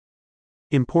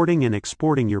Importing and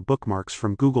exporting your bookmarks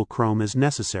from Google Chrome is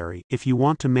necessary if you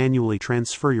want to manually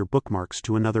transfer your bookmarks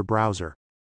to another browser.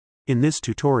 In this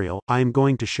tutorial, I am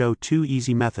going to show 2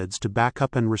 easy methods to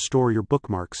backup and restore your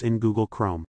bookmarks in Google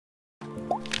Chrome.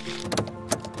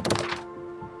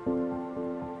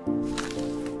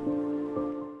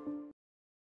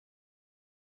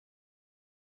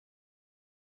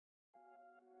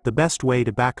 The best way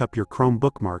to backup your Chrome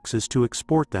bookmarks is to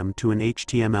export them to an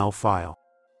HTML file.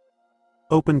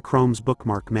 Open Chrome's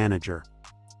Bookmark Manager.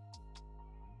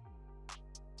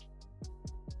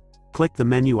 Click the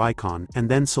menu icon and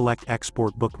then select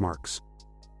Export Bookmarks.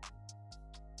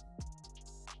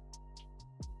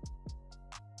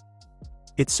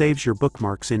 It saves your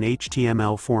bookmarks in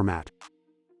HTML format.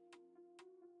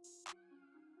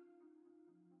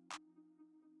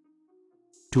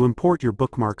 To import your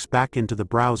bookmarks back into the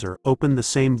browser, open the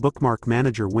same Bookmark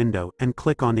Manager window and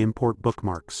click on Import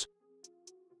Bookmarks.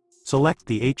 Select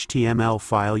the HTML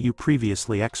file you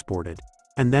previously exported,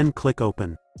 and then click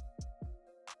Open.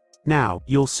 Now,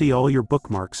 you'll see all your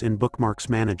bookmarks in Bookmarks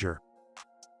Manager.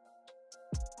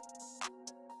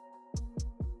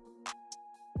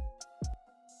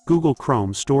 Google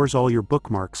Chrome stores all your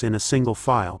bookmarks in a single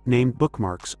file, named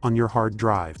Bookmarks, on your hard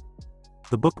drive.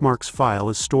 The Bookmarks file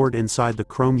is stored inside the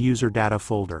Chrome User Data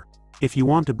folder. If you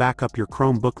want to back up your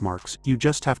Chrome bookmarks, you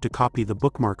just have to copy the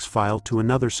Bookmarks file to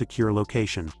another secure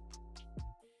location.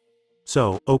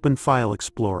 So, open File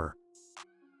Explorer.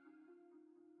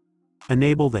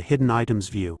 Enable the Hidden Items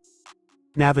view.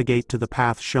 Navigate to the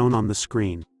path shown on the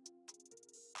screen.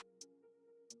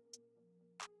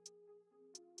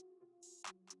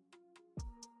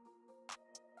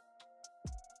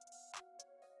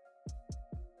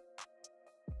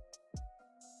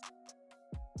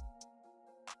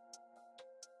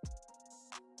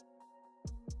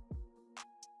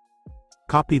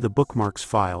 Copy the bookmarks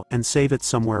file and save it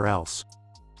somewhere else.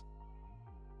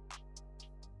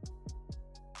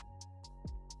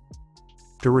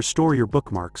 To restore your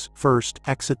bookmarks, first,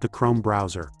 exit the Chrome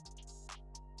browser.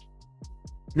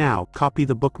 Now, copy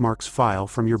the bookmarks file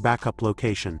from your backup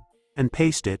location and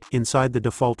paste it inside the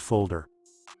default folder.